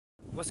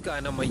What's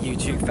going on, my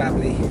YouTube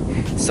family?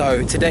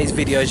 So today's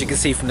video, as you can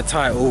see from the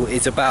title,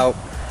 is about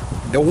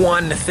the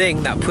one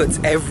thing that puts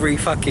every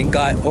fucking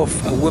guy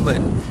off a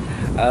woman.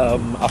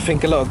 I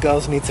think a lot of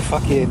girls need to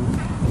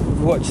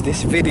fucking watch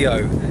this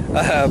video.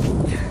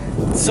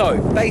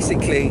 So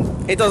basically,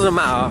 it doesn't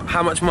matter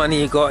how much money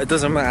you got, it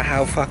doesn't matter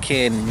how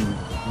fucking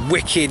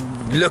wicked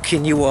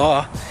looking you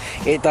are,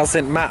 it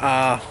doesn't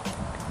matter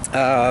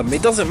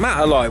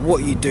like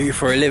what you do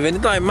for a living,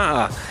 it don't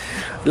matter.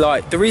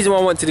 Like, the reason why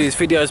I want to do this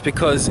video is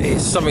because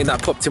it's something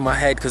that popped in my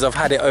head because I've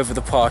had it over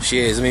the past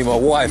years. I mean, my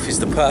wife is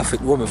the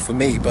perfect woman for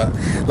me, but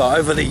like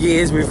over the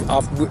years,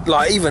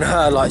 like even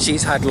her, like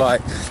she's had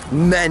like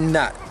men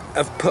that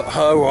have put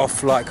her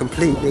off like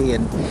completely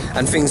and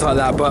things like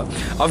that. But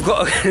I've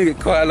got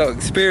quite a lot of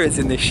experience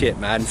in this shit,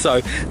 man.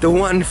 So the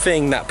one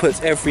thing that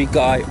puts every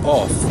guy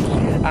off,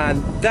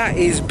 and that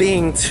is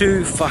being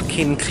too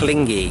fucking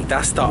clingy.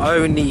 That's the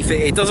only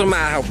thing. It doesn't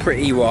matter how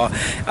pretty you are.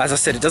 As I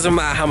said, it doesn't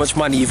matter how much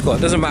money you've got.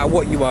 It doesn't matter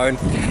what you own.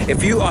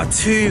 If you are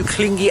too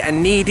clingy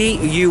and needy,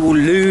 you will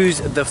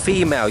lose the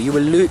female. You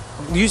will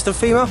lose the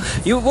female.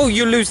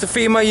 You lose the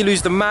female, you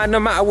lose the man, no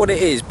matter what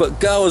it is. But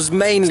girls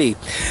mainly.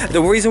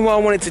 The reason why I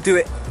wanted to do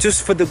it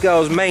just for the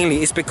girls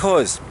mainly is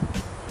because,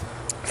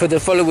 for the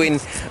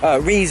following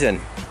reason.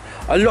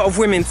 A lot of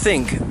women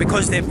think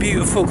because they're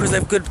beautiful, because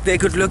they're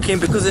good looking,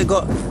 because they've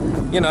got,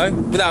 you know,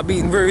 without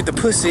being rude, the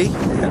pussy,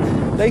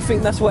 they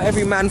think that's what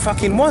every man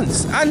fucking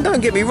wants. And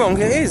don't get me wrong,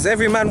 it is.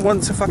 Every man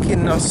wants a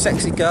fucking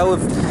sexy girl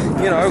with,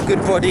 you know, a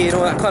good body and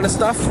all that kind of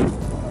stuff.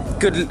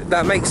 Good,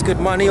 that makes good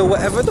money or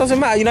whatever. It doesn't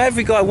matter, you know,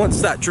 every guy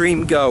wants that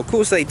dream girl. Of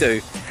course they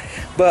do.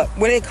 But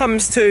when it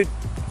comes to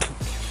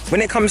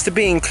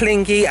being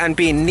clingy and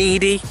being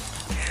needy,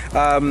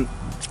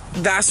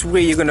 that's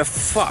where you're gonna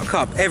fuck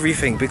up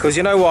everything. Because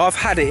you know what, I've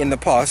had it in the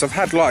past. I've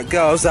had like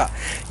girls that,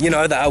 you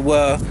know, that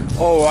were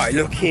alright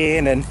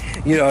looking and,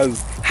 you know,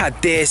 had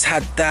this,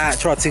 had that,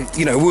 tried to,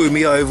 you know, woo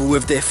me over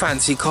with their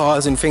fancy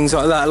cars and things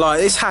like that. Like,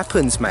 this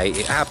happens, mate.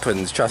 It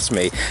happens, trust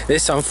me.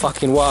 There's some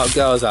fucking wild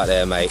girls out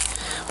there, mate.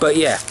 But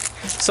yeah,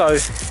 so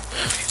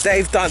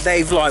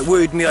they've like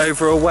wooed me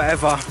over or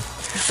whatever.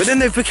 But then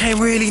they became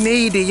really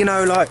needy, you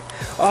know, like,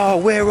 oh,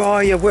 where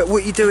are you? What are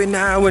you doing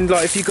now? And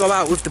like, if you go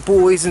out with the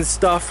boys and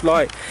stuff,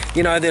 like,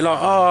 you know, they're like,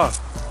 oh,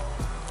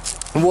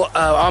 what?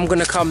 I'm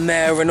gonna come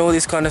there and all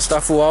this kind of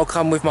stuff, or I'll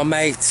come with my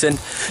mates, and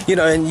you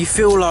know, and you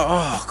feel like,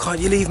 oh,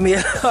 can't you leave me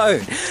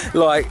alone?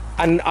 Like,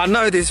 and I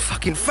know there's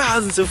fucking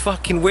thousands of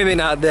fucking women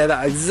out there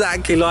that are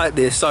exactly like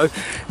this. So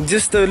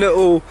just a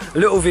little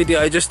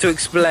video just to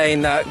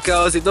explain that,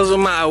 girls, it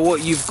doesn't matter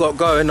what you've got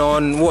going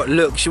on, what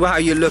looks, how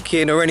you're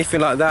looking or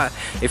anything like that.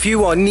 If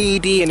you are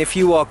needy and if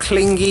you are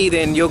clingy,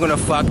 then you're gonna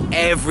fuck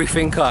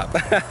everything up.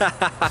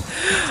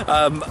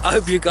 I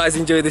hope you guys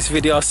enjoy this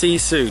video. I'll see you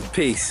soon.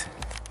 Peace.